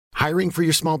Hiring for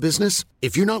your small business?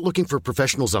 If you're not looking for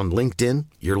professionals on LinkedIn,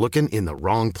 you're looking in the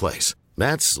wrong place.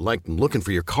 That's like looking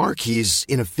for your car keys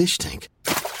in a fish tank.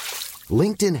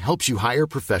 LinkedIn helps you hire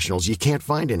professionals you can't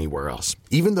find anywhere else,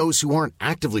 even those who aren't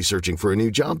actively searching for a new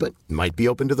job but might be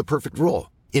open to the perfect role.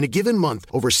 In a given month,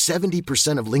 over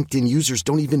 70% of LinkedIn users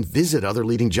don't even visit other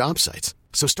leading job sites.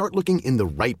 So start looking in the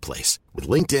right place. With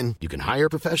LinkedIn, you can hire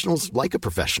professionals like a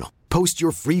professional. Post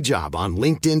your free job on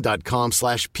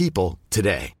linkedin.com/people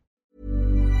today.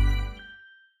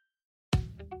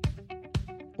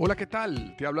 Hola, ¿qué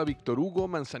tal? Te habla Víctor Hugo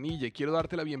Manzanilla y quiero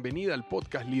darte la bienvenida al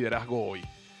podcast Liderazgo Hoy.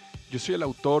 Yo soy el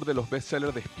autor de los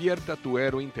bestsellers Despierta tu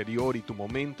héroe interior y Tu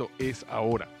momento es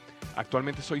ahora.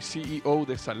 Actualmente soy CEO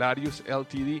de Salarios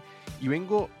Ltd. y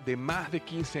vengo de más de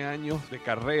 15 años de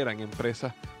carrera en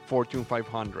empresas Fortune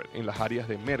 500 en las áreas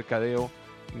de mercadeo,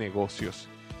 negocios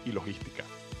y logística.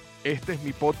 Este es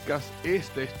mi podcast,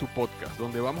 este es tu podcast,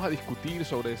 donde vamos a discutir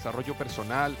sobre desarrollo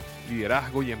personal,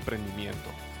 liderazgo y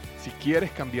emprendimiento. Si quieres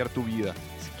cambiar tu vida,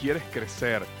 si quieres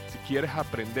crecer, si quieres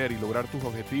aprender y lograr tus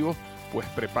objetivos, pues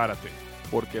prepárate,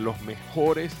 porque los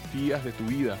mejores días de tu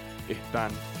vida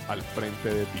están al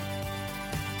frente de ti.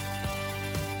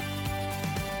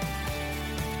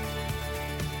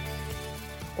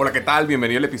 Hola, ¿qué tal?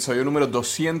 Bienvenido al episodio número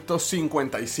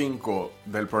 255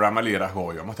 del programa Liderazgo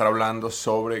Hoy. Vamos a estar hablando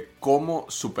sobre cómo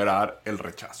superar el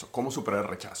rechazo. Cómo superar el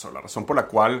rechazo. La razón por la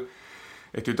cual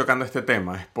estoy tocando este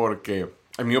tema es porque,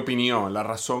 en mi opinión, la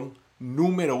razón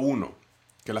número uno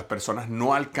que las personas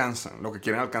no alcanzan lo que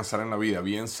quieren alcanzar en la vida,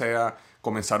 bien sea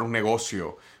comenzar un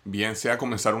negocio, bien sea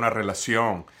comenzar una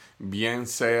relación, bien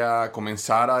sea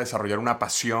comenzar a desarrollar una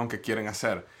pasión que quieren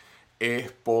hacer, es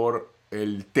por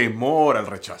el temor al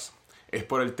rechazo. Es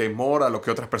por el temor a lo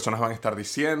que otras personas van a estar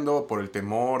diciendo, por el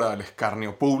temor al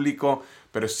escarnio público,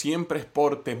 pero siempre es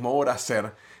por temor a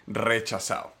ser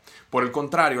rechazado. Por el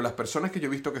contrario, las personas que yo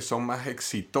he visto que son más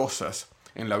exitosas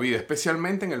en la vida,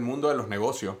 especialmente en el mundo de los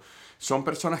negocios, son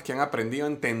personas que han aprendido a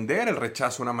entender el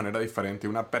rechazo de una manera diferente,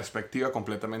 una perspectiva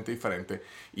completamente diferente,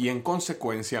 y en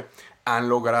consecuencia han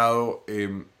logrado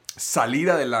salir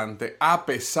adelante a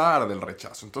pesar del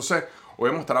rechazo. Entonces, hoy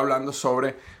vamos a estar hablando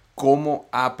sobre cómo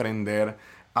aprender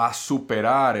a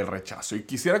superar el rechazo. Y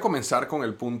quisiera comenzar con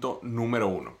el punto número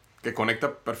uno, que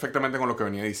conecta perfectamente con lo que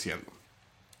venía diciendo.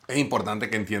 Es importante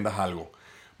que entiendas algo.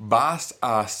 Vas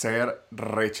a ser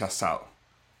rechazado.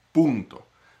 Punto.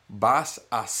 Vas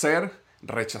a ser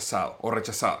rechazado o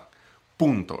rechazada.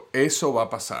 Punto. Eso va a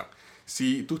pasar.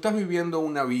 Si tú estás viviendo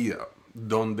una vida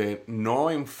donde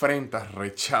no enfrentas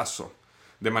rechazo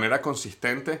de manera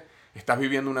consistente, estás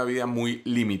viviendo una vida muy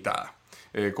limitada.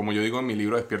 Como yo digo en mi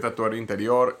libro Despierta tu héroe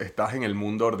interior, estás en el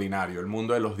mundo ordinario, el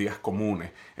mundo de los días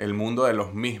comunes, el mundo de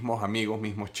los mismos amigos,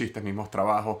 mismos chistes, mismos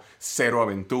trabajos, cero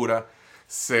aventura,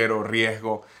 cero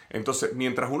riesgo. Entonces,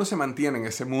 mientras uno se mantiene en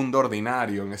ese mundo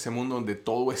ordinario, en ese mundo donde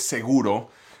todo es seguro,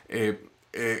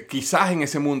 quizás en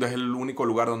ese mundo es el único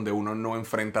lugar donde uno no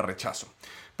enfrenta rechazo.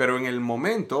 Pero en el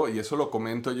momento, y eso lo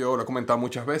comento yo, lo he comentado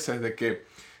muchas veces, de que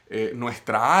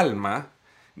nuestra alma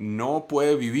no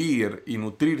puede vivir y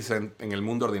nutrirse en el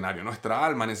mundo ordinario. Nuestra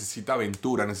alma necesita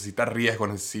aventura, necesita riesgo,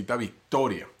 necesita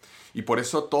victoria. Y por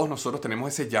eso todos nosotros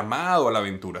tenemos ese llamado a la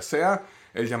aventura, sea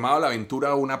el llamado a la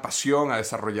aventura a una pasión, a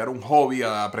desarrollar un hobby,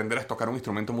 a aprender a tocar un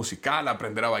instrumento musical, a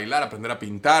aprender a bailar, a aprender a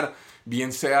pintar,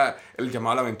 bien sea el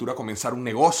llamado a la aventura a comenzar un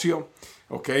negocio,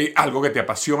 ¿okay? Algo que te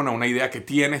apasiona, una idea que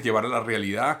tienes, llevarla a la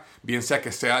realidad, bien sea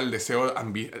que sea el deseo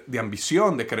de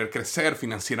ambición, de querer crecer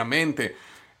financieramente,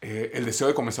 el deseo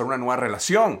de comenzar una nueva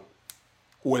relación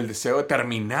o el deseo de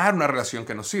terminar una relación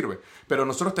que nos sirve. Pero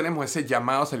nosotros tenemos ese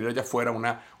llamado a salir allá afuera,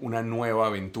 una nueva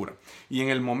aventura. Y en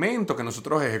el momento que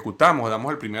nosotros ejecutamos,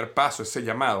 damos el primer paso, ese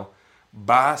llamado,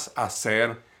 vas a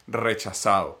ser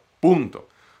rechazado. Punto.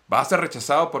 Vas a ser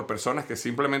rechazado por personas que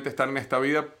simplemente están en esta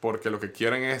vida porque lo que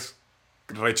quieren es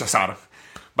rechazar.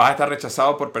 Vas a estar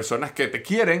rechazado por personas que te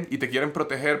quieren y te quieren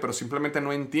proteger, pero simplemente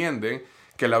no entienden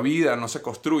que la vida no se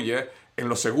construye en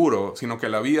lo seguro, sino que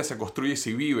la vida se construye y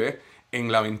se vive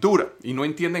en la aventura. Y no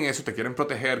entienden eso, te quieren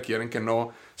proteger, quieren que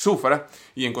no sufras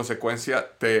y en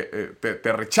consecuencia te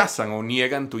rechazan o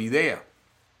niegan tu idea.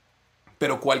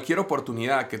 Pero cualquier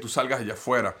oportunidad que tú salgas allá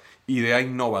afuera, idea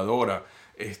innovadora,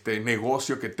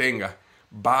 negocio que tengas,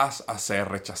 vas a ser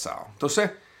rechazado.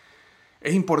 Entonces,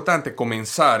 es importante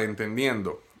comenzar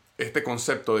entendiendo este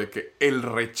concepto de que el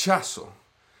rechazo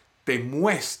te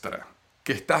muestra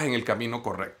que estás en el camino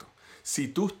correcto. Si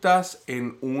tú estás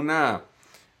en una...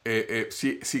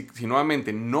 si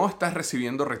nuevamente no estás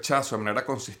recibiendo rechazo de manera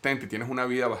consistente y tienes una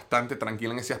vida bastante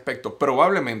tranquila en ese aspecto,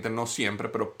 probablemente, no siempre,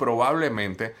 pero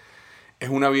probablemente es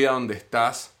una vida donde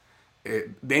estás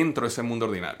dentro de ese mundo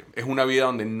ordinario. Es una vida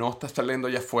donde no estás saliendo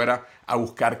allá afuera a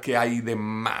buscar qué hay de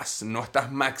más. No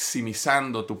estás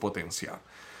maximizando tu potencial.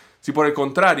 Si por el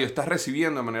contrario estás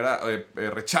recibiendo de manera,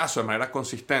 rechazo de manera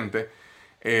consistente,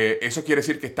 eso quiere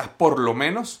decir que estás por lo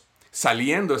menos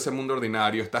saliendo de ese mundo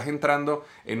ordinario, estás entrando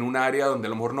en un área donde a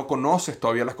lo mejor no conoces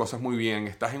todavía las cosas muy bien,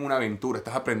 estás en una aventura,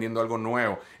 estás aprendiendo algo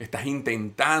nuevo, estás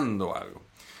intentando algo.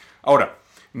 Ahora,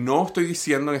 no estoy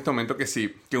diciendo en este momento que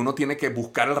sí, que uno tiene que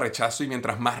buscar el rechazo y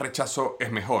mientras más rechazo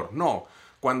es mejor. No,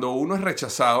 cuando uno es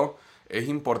rechazado es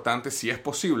importante, si es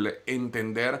posible,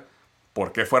 entender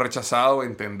por qué fue rechazado,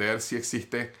 entender si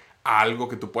existe algo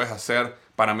que tú puedes hacer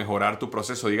para mejorar tu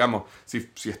proceso. Digamos,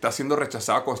 si estás siendo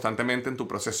rechazado constantemente en tu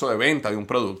proceso de venta de un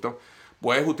producto,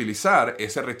 puedes utilizar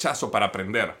ese rechazo para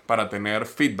aprender, para tener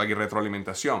feedback y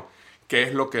retroalimentación. ¿Qué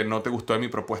es lo que no te gustó de mi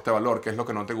propuesta de valor? ¿Qué es lo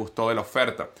que no te gustó de la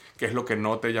oferta? ¿Qué es lo que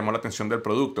no te llamó la atención del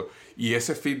producto? Y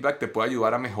ese feedback te puede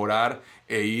ayudar a mejorar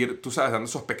e ir, tú sabes, dando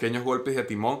esos pequeños golpes de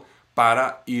timón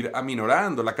para ir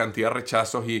aminorando la cantidad de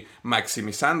rechazos y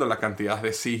maximizando la cantidad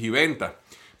de sí y ventas.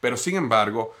 Pero sin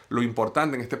embargo, lo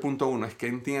importante en este punto 1 es que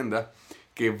entiendas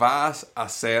que vas a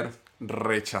ser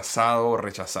rechazado o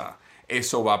rechazada.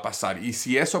 Eso va a pasar. Y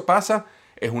si eso pasa,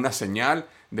 es una señal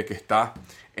de que estás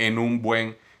en un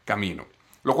buen camino.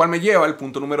 Lo cual me lleva al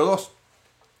punto número 2,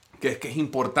 que es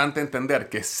importante entender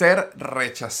que ser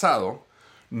rechazado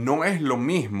no es lo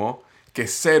mismo que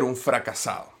ser un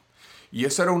fracasado. Y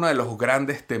eso era uno de los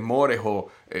grandes temores o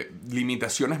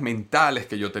limitaciones mentales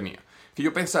que yo tenía. Que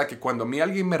yo pensaba que cuando a mí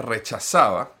alguien me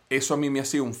rechazaba, eso a mí me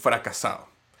hacía un fracasado.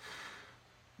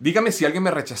 Dígame si alguien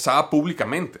me rechazaba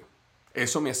públicamente.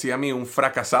 Eso me hacía a mí un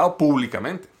fracasado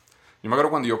públicamente. Yo me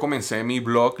acuerdo cuando yo comencé mi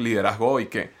blog Liderazgo Hoy,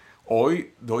 que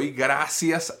hoy doy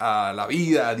gracias a la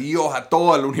vida, a Dios, a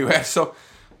todo el universo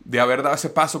de haber dado ese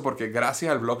paso, porque gracias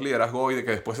al blog Liderazgo Hoy, de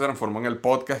que después se transformó en el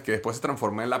podcast, que después se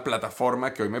transformó en la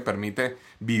plataforma que hoy me permite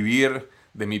vivir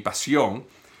de mi pasión.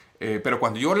 Pero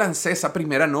cuando yo lancé esa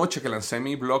primera noche que lancé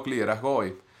mi blog Liderazgo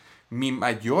Hoy, mi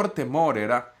mayor temor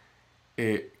era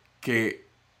que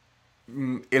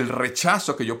el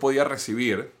rechazo que yo podía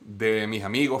recibir de mis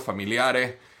amigos,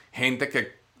 familiares, gente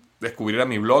que descubriera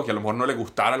mi blog y a lo mejor no le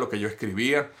gustara lo que yo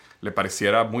escribía, le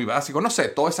pareciera muy básico, no sé,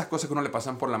 todas esas cosas que uno le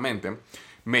pasan por la mente,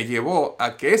 me llevó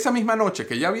a que esa misma noche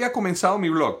que ya había comenzado mi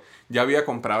blog, ya había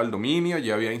comprado el dominio,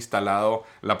 ya había instalado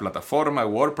la plataforma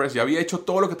WordPress, ya había hecho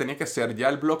todo lo que tenía que hacer, ya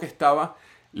el blog estaba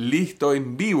listo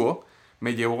en vivo,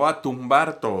 me llevó a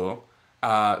tumbar todo,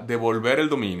 a devolver el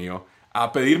dominio,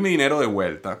 a pedir mi dinero de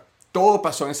vuelta. Todo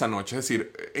pasó en esa noche, es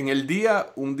decir, en el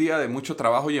día, un día de mucho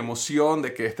trabajo y emoción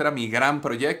de que este era mi gran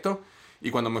proyecto,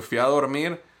 y cuando me fui a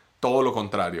dormir, todo lo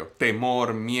contrario,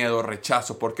 temor, miedo,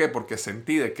 rechazo. ¿Por qué? Porque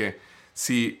sentí de que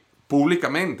si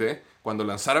públicamente, cuando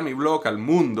lanzara mi blog al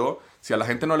mundo, si a la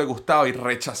gente no le gustaba y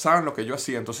rechazaban lo que yo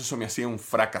hacía, entonces eso me hacía un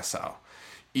fracasado.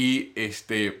 Y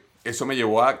eso me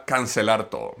llevó a cancelar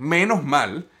todo. Menos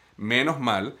mal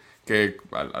que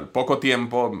al poco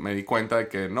tiempo me di cuenta de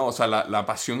que no, o sea, la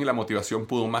pasión y la motivación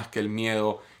pudo más que el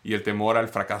miedo y el temor al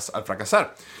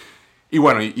fracasar. Y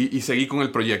bueno, y seguí con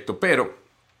el proyecto, pero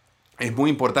es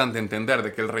muy importante entender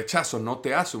de que el rechazo no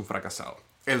te hace un fracasado.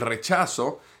 El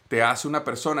rechazo te hace una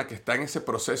persona que está en ese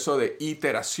proceso de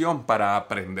iteración para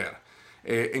aprender.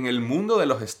 En el mundo de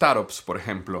los startups, por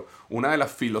ejemplo, una de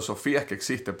las filosofías que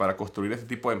existe para construir este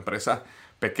tipo de empresas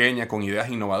pequeñas con ideas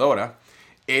innovadoras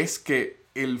es que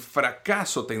el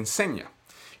fracaso te enseña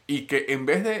y que en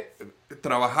vez de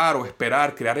trabajar o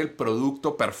esperar crear el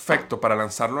producto perfecto para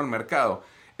lanzarlo al mercado,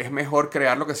 es mejor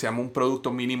crear lo que se llama un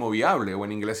producto mínimo viable, o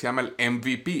en inglés se llama el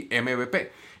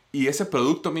MVP. Y ese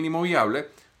producto mínimo viable,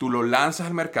 tú lo lanzas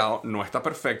al mercado, no está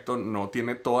perfecto, no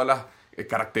tiene todas las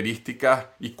características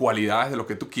y cualidades de lo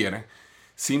que tú quieres,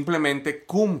 simplemente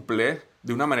cumple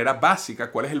de una manera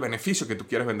básica cuál es el beneficio que tú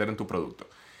quieres vender en tu producto.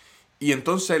 Y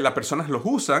entonces las personas los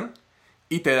usan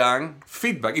y te dan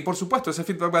feedback. Y por supuesto, ese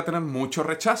feedback va a tener mucho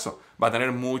rechazo, va a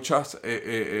tener muchas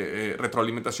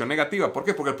retroalimentación negativa. ¿Por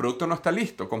qué? Porque el producto no está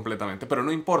listo completamente, pero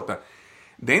no importa.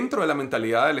 Dentro de la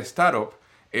mentalidad del startup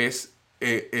es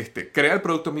crea el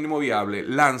producto mínimo viable,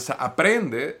 lanza,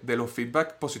 aprende de los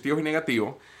feedback positivos y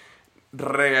negativos,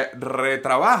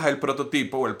 retrabaja el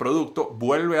prototipo o el producto,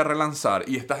 vuelve a relanzar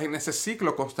y estás en ese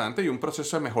ciclo constante y un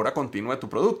proceso de mejora continua de tu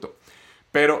producto.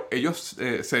 Pero ellos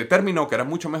se determinó que era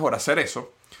mucho mejor hacer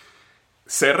eso,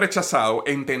 ser rechazado,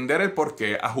 entender el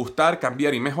porqué, ajustar,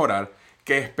 cambiar y mejorar,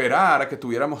 que esperar a que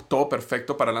tuviéramos todo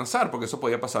perfecto para lanzar, porque eso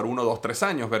podía pasar 1, 2, 3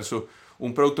 años versus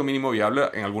un producto mínimo viable.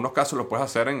 En algunos casos lo puedes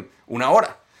hacer en 1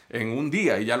 hora, en un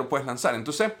día y ya lo puedes lanzar.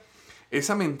 Entonces,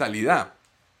 esa mentalidad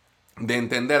de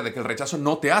entender de que el rechazo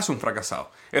no te hace un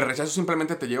fracasado. El rechazo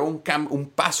simplemente te lleva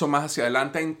un paso más hacia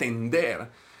adelante a entender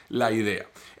la idea.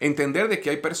 Entender de que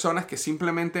hay personas que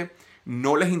simplemente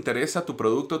no les interesa tu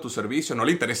producto, tu servicio, no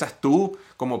les interesas tú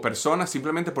como persona,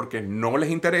 simplemente porque no les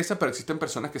interesa, pero existen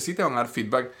personas que sí te van a dar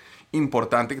feedback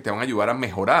importante, que te van a ayudar a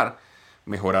mejorar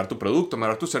tu producto,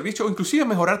 mejorar tu servicio o inclusive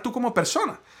mejorar tú como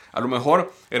persona. A lo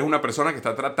mejor eres una persona que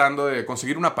está tratando de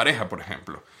conseguir una pareja, por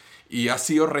ejemplo, y ha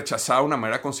sido rechazado de una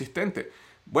manera consistente.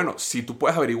 Bueno, si tú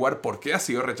puedes averiguar por qué ha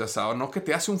sido rechazado, no es que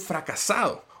te hace un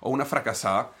fracasado o una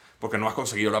fracasada porque no has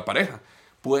conseguido la pareja.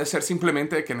 Puede ser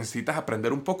simplemente que necesitas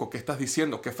aprender un poco qué estás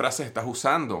diciendo, qué frases estás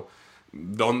usando,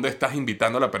 dónde estás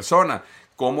invitando a la persona,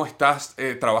 cómo estás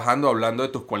trabajando hablando de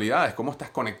tus cualidades, cómo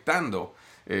estás conectando,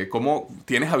 cómo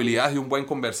tienes habilidades de un buen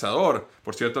conversador.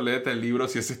 Por cierto, léete el libro,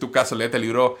 si ese es tu caso, léete el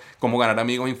libro Cómo ganar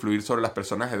amigos e influir sobre las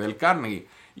personas de Dale Carnegie.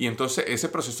 Y entonces ese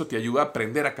proceso te ayuda a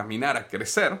aprender a caminar, a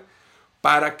crecer,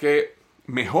 para que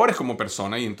mejores como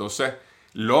persona y entonces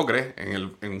logres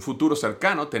en un futuro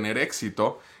cercano tener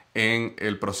éxito en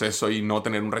el proceso y no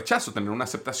tener un rechazo, tener una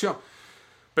aceptación.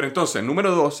 Pero entonces,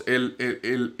 número 2,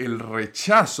 el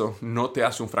rechazo no te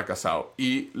hace un fracasado.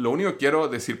 Y lo único que quiero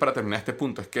decir para terminar este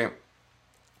punto es que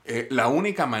la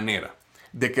única manera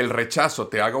de que el rechazo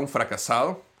te haga un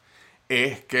fracasado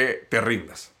es que te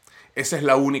rindas. Esa es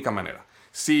la única manera.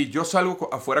 Si yo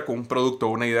salgo afuera con un producto,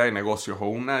 una idea de negocios o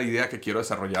una idea que quiero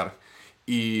desarrollar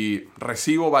y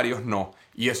recibo varios no,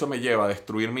 y eso me lleva a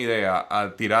destruir mi idea,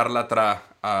 a tirarla atrás,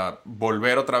 a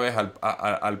volver otra vez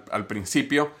al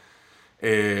principio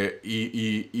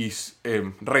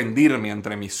rendirme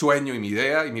entre mi sueño y mi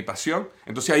idea y mi pasión,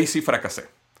 entonces ahí sí fracasé.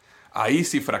 Ahí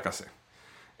sí fracasé.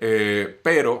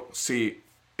 Pero si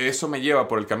eso me lleva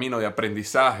por el camino de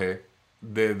aprendizaje,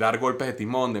 de dar golpes de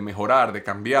timón, de mejorar, de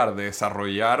cambiar, de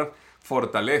desarrollar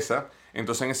fortaleza,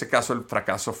 entonces en ese caso el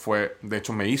fracaso de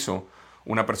hecho me hizo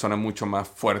una persona mucho más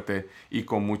fuerte y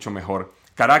con mucho mejor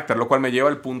carácter, lo cual me lleva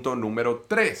al punto número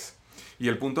 3. Y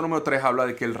el punto número 3 habla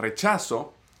de que el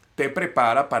rechazo te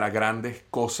prepara para grandes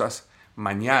cosas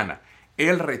mañana.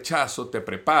 El rechazo te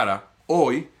prepara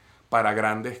hoy para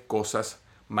grandes cosas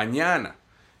mañana.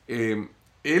 El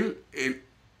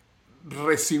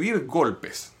recibir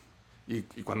golpes, y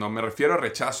cuando me refiero a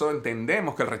rechazo,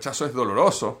 entendemos que el rechazo es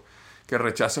doloroso, que el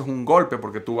rechazo es un golpe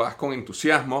porque tú vas con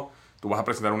entusiasmo, tú vas a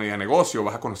presentar una idea de negocio,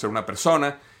 vas a conocer a una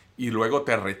persona y luego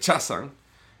te rechazan.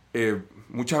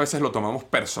 Muchas veces lo tomamos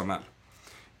personal.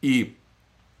 Y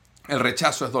el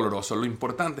rechazo es doloroso. Lo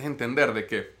importante es entender de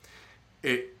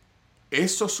que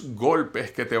esos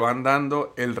golpes que te van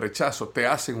dando el rechazo te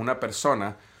hacen una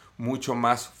persona mucho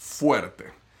más fuerte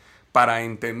para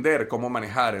entender cómo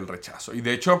manejar el rechazo. Y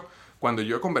de hecho, cuando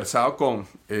yo he conversado con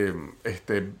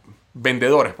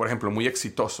vendedores, por ejemplo, muy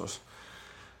exitosos,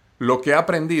 lo que he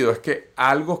aprendido es que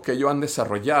algo que ellos han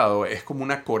desarrollado es como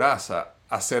una coraza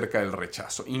acerca del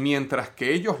rechazo. Y mientras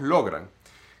que ellos logran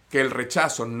que el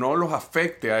rechazo no los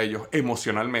afecte a ellos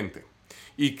emocionalmente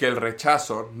y que el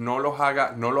rechazo no los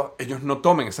haga, ellos no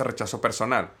tomen ese rechazo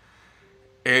personal,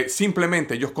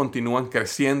 simplemente ellos continúan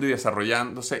creciendo y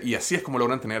desarrollándose y así es como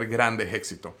logran tener grandes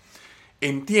éxitos.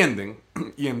 Entienden,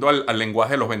 yendo al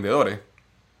lenguaje de los vendedores,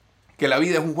 que la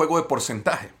vida es un juego de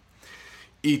porcentaje.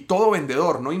 Y todo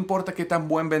vendedor, no importa qué tan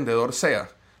buen vendedor sea,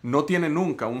 no tiene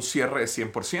nunca un cierre de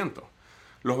 100%.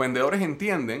 Los vendedores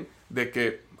entienden de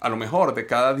que a lo mejor de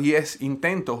cada 10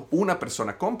 intentos una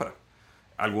persona compra.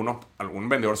 Algún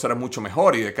vendedor será mucho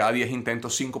mejor y de cada 10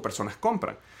 intentos 5 personas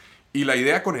compran. Y la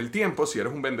idea con el tiempo, si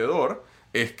eres un vendedor,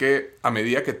 es que a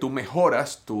medida que tú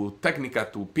mejoras tu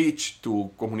técnica, tu pitch,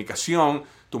 tu comunicación,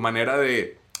 tu manera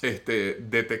de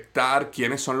detectar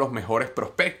quiénes son los mejores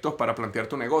prospectos para plantear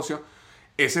tu negocio,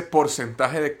 ese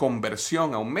porcentaje de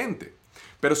conversión aumente.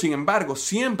 Pero sin embargo,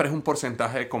 siempre es un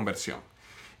porcentaje de conversión.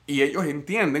 Y ellos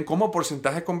entienden como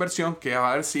porcentaje de conversión que va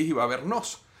a haber sí y va a haber no.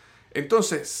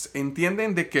 Entonces,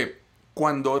 entienden de que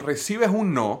cuando recibes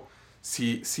un no,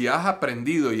 si has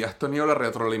aprendido y has tenido la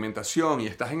retroalimentación y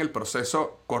estás en el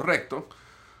proceso correcto,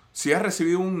 si has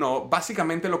recibido un no,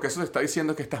 básicamente lo que eso te está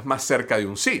diciendo es que estás más cerca de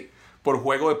un sí, por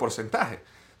juego de porcentaje.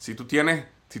 Si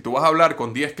tú vas a hablar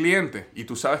con 10 clientes y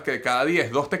tú sabes que de cada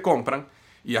 10, 2 te compran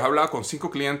y has hablado con 5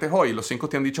 clientes hoy y los 5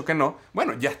 te han dicho que no,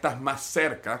 bueno, ya estás más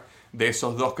cerca de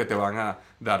esos 2 que te van a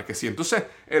dar que sí. Entonces,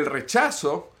 el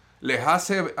rechazo les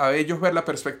hace a ellos ver la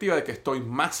perspectiva de que estoy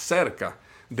más cerca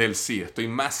del sí, estoy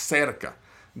más cerca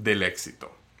del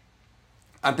éxito.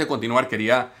 Antes de continuar,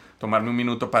 quería tomarme un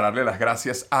minuto para darle las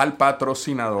gracias al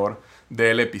patrocinador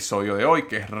del episodio de hoy,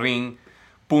 que es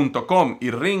Ring.com.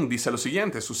 Y Ring dice lo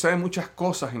siguiente: suceden muchas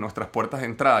cosas en nuestras puertas de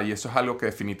entrada y eso es algo que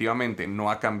definitivamente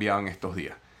no ha cambiado en estos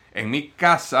días. En mi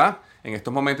casa, en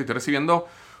estos momentos, estoy recibiendo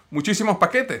muchísimos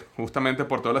paquetes, justamente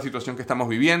por toda la situación que estamos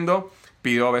viviendo.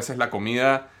 Pido a veces la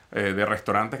comida de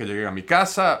restaurantes que lleguen a mi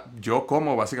casa. Yo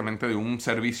como básicamente de un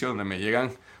servicio donde me llega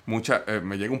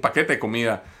un paquete de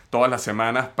comida todas las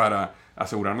semanas para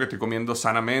asegurarme que estoy comiendo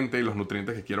sanamente y los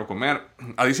nutrientes que quiero comer.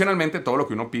 Adicionalmente, todo lo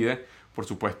que uno pide, por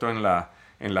supuesto, en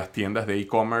las tiendas de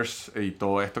e-commerce y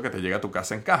todo esto que te llega a tu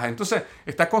casa en caja. Entonces,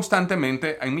 está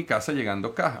constantemente en mi casa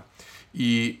llegando caja.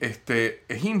 Y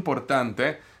es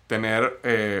importante tener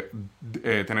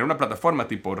una plataforma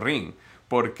tipo Ring,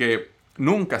 porque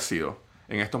nunca ha sido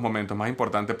en estos momentos más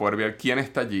importante poder ver quién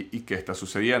está allí y qué está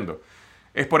sucediendo.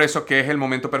 Es por eso que es el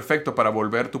momento perfecto para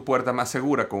volver tu puerta más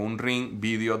segura con un Ring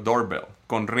Video Doorbell.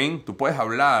 Con Ring tú puedes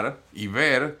hablar y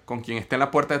ver con quien esté en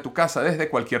la puerta de tu casa desde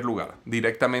cualquier lugar,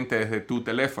 directamente desde tu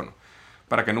teléfono,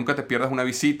 para que nunca te pierdas una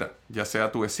visita, ya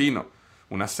sea tu vecino,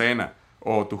 una cena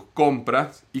o tus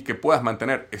compras, y que puedas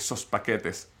mantener esos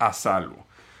paquetes a salvo.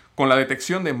 Con la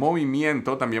detección de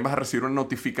movimiento también vas a recibir una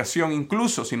notificación,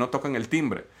 incluso si no tocan el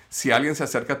timbre. Si alguien se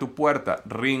acerca a tu puerta,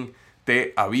 Ring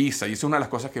te avisa. Y esa es una de las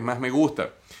cosas que más me gusta,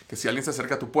 que si alguien se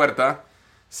acerca a tu puerta,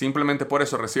 simplemente por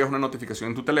eso recibes una notificación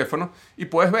en tu teléfono y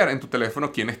puedes ver en tu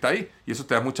teléfono quién está ahí. Y eso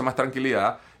te da mucha más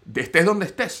tranquilidad. Estés donde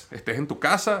estés en tu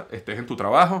casa, estés en tu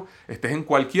trabajo, estés en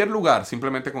cualquier lugar,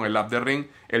 simplemente con el app de Ring,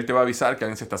 él te va a avisar que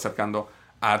alguien se está acercando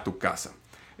a tu casa.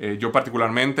 Yo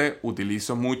particularmente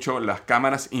utilizo mucho las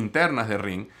cámaras internas de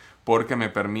Ring porque me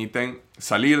permiten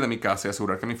salir de mi casa y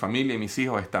asegurar que mi familia y mis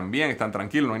hijos están bien, están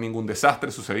tranquilos, no hay ningún desastre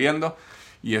sucediendo,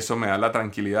 y eso me da la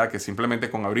tranquilidad que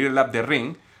simplemente con abrir el app de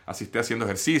Ring, así esté haciendo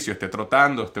ejercicio, esté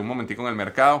trotando, esté un momentico en el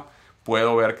mercado,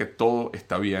 puedo ver que todo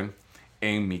está bien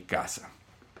en mi casa.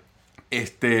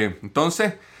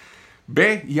 Entonces,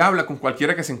 ve y habla con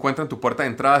cualquiera que se encuentre en tu puerta de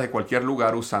entrada de cualquier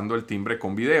lugar usando el timbre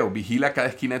con video. Vigila cada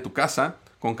esquina de tu casa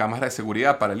con cámaras de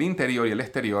seguridad para el interior y el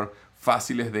exterior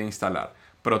fáciles de instalar.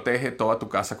 Protege toda tu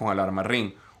casa con alarma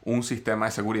Ring, un sistema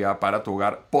de seguridad para tu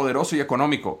hogar poderoso y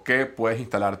económico que puedes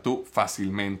instalar tú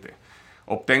fácilmente.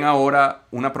 Obtén ahora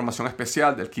una promoción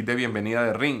especial del kit de bienvenida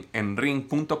de Ring en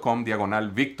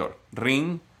ring.com/Victor.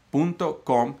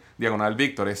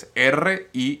 Ring.com/Victor es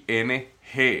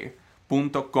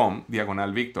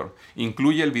ring.com/Victor.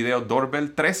 Incluye el video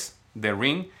Doorbell 3 de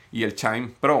Ring y el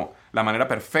Chime Pro, la manera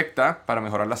perfecta para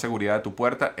mejorar la seguridad de tu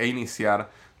puerta e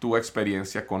iniciar tu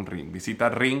experiencia con Ring. Visita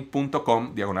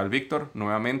ring.com/Victor.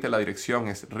 Nuevamente la dirección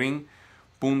es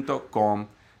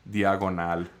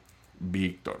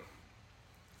ring.com/Victor.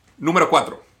 Número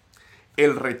 4.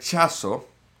 El rechazo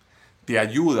te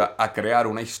ayuda a crear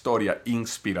una historia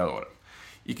inspiradora.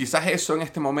 Y quizás eso en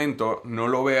este momento no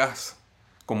lo veas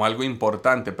como algo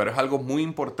importante, pero es algo muy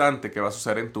importante que va a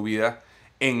suceder en tu vida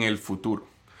en el futuro.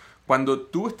 Cuando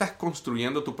tú estás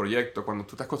construyendo tu proyecto, cuando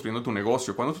tú estás construyendo tu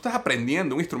negocio, cuando tú estás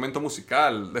aprendiendo un instrumento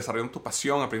musical, desarrollando tu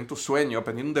pasión, aprendiendo tu sueño,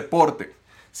 aprendiendo un deporte,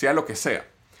 sea lo que sea,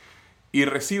 y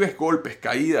recibes golpes,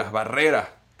 caídas, barreras,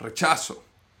 rechazo,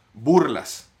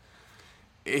 burlas,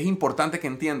 es importante que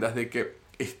entiendas de que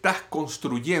estás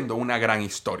construyendo una gran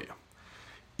historia.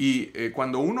 Y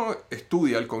cuando uno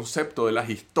estudia el concepto de las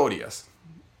historias,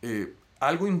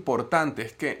 algo importante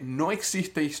es que no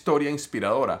existe historia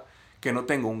inspiradora que no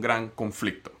tenga un gran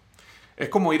conflicto. Es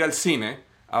como ir al cine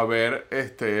a ver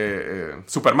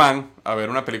Superman, a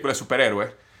ver una película de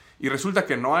superhéroes, y resulta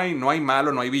que no hay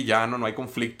malo, no hay villano, no hay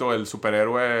conflicto. El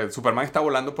Superman está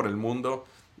volando por el mundo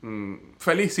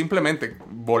feliz, simplemente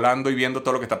volando y viendo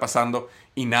todo lo que está pasando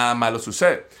y nada malo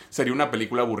sucede. Sería una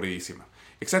película aburridísima.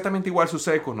 Exactamente igual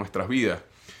sucede con nuestras vidas.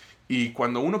 Y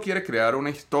cuando uno quiere crear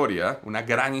una historia, una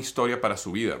gran historia para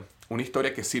su vida, una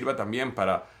historia que sirva también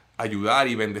para ayudar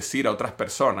y bendecir a otras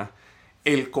personas,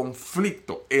 el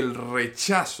conflicto, el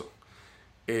rechazo,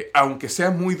 aunque sea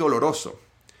muy doloroso,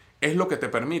 es lo que te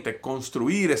permite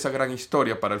construir esa gran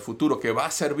historia para el futuro que va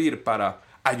a servir para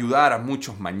ayudar a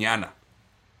muchos mañana.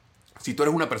 Si tú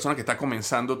eres una persona que está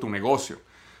comenzando tu negocio,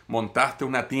 montaste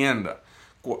una tienda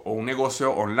o un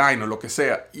negocio online o lo que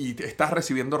sea y estás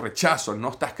recibiendo rechazo,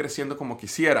 no estás creciendo como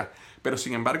quisieras, pero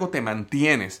sin embargo te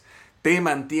mantienes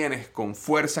con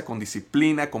fuerza, con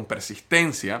disciplina, con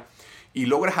persistencia y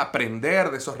logras aprender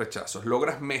de esos rechazos,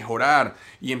 logras mejorar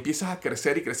y empiezas a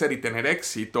crecer y tener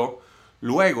éxito.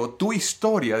 Luego, tu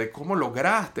historia de cómo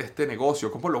lograste este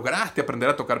negocio, cómo lograste aprender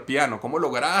a tocar piano, cómo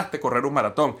lograste correr un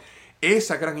maratón,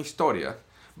 esa gran historia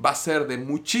va a ser de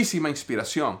muchísima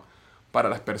inspiración para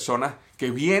las personas que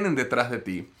vienen detrás de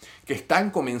ti, que están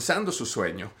comenzando sus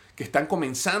sueños, que están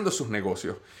comenzando sus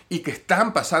negocios y que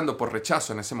están pasando por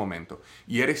rechazo en ese momento.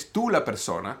 Y eres tú la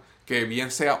persona que, bien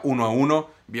sea uno a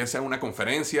uno, bien sea en una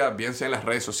conferencia, bien sea en las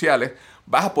redes sociales,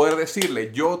 vas a poder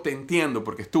decirle: yo te entiendo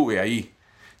porque estuve ahí.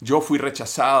 Yo fui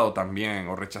rechazado también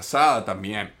o rechazada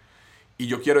también. Y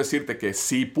yo quiero decirte que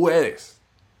sí puedes.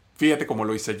 Fíjate cómo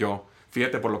lo hice yo,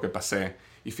 fíjate por lo que pasé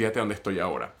y fíjate dónde estoy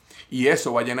ahora. Y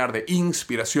eso va a llenar de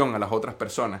inspiración a las otras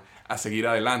personas a seguir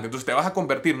adelante. Entonces te vas a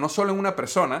convertir no solo en una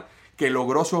persona que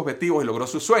logró sus objetivos y logró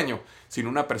sus sueños, sino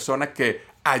una persona que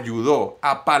ayudó,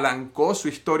 apalancó su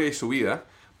historia y su vida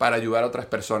para ayudar a otras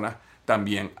personas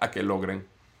también a que logren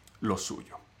lo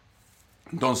suyo.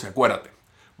 Entonces, acuérdate,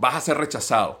 vas a ser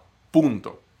rechazado,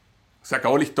 punto. Se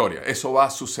acabó la historia, eso va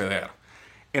a suceder.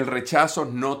 El rechazo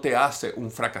no te hace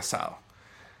un fracasado.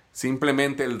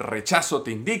 Simplemente el rechazo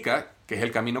te indica que es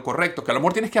el camino correcto, que a lo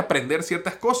mejor tienes que aprender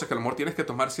ciertas cosas, que a lo mejor tienes que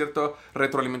tomar cierta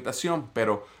retroalimentación,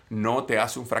 pero no te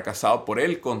hace un fracasado. Por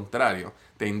el contrario,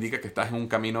 te indica que estás en un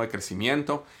camino de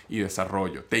crecimiento y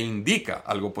desarrollo. Te indica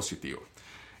algo positivo.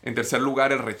 En tercer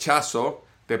lugar, el rechazo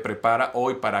te prepara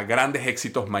hoy para grandes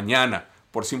éxitos mañana,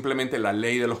 por simplemente la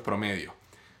ley de los promedios.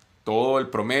 Todo el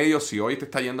promedio, si hoy te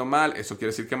está yendo mal, eso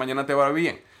quiere decir que mañana te va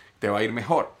bien, te va a ir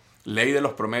mejor. Ley de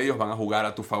los promedios van a jugar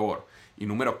a tu favor. Y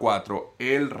número 4,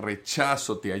 el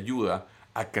rechazo te ayuda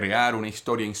a crear una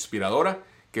historia inspiradora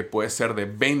que puede ser de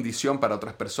bendición para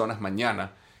otras personas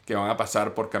mañana que van a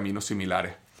pasar por caminos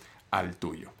similares al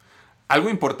tuyo. Algo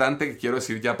importante que quiero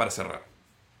decir ya para cerrar.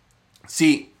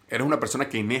 Si eres una persona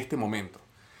que en este momento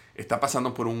está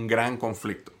pasando por un gran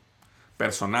conflicto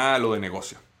personal o de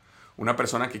negocio, una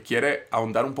persona que quiere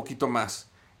ahondar un poquito más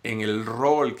en el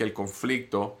rol que el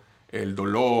conflicto, el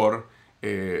dolor,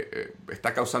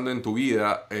 está causando en tu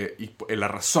vida y la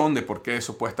razón de por qué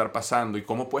eso puede estar pasando y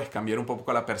cómo puedes cambiar un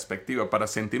poco la perspectiva para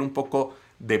sentir un poco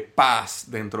de paz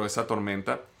dentro de esa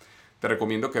tormenta, te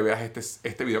recomiendo que veas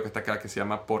este video que está acá, que se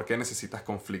llama ¿Por qué necesitas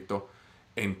conflicto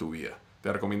en tu vida?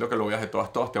 Te recomiendo que lo veas de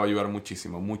todas, te va a ayudar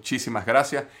muchísimo. Muchísimas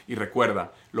gracias y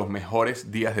recuerda, los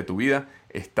mejores días de tu vida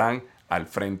están al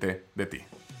frente de ti.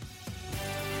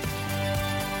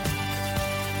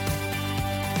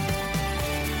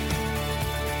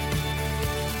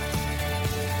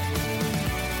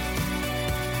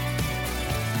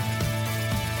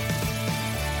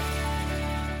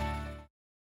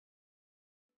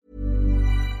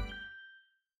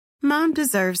 Mom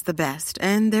deserves the best,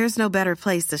 and there's no better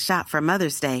place to shop for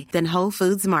Mother's Day than Whole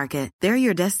Foods Market. They're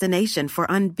your destination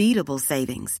for unbeatable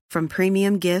savings, from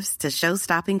premium gifts to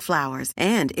show-stopping flowers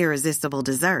and irresistible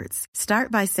desserts.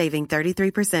 Start by saving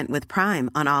 33% with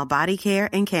Prime on all body care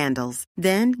and candles.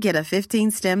 Then get a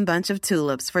 15-stem bunch of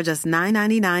tulips for just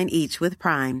 $9.99 each with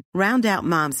Prime. Round out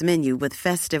Mom's menu with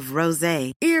festive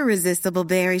rosé, irresistible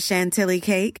berry chantilly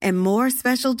cake, and more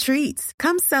special treats.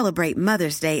 Come celebrate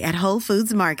Mother's Day at Whole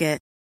Foods Market.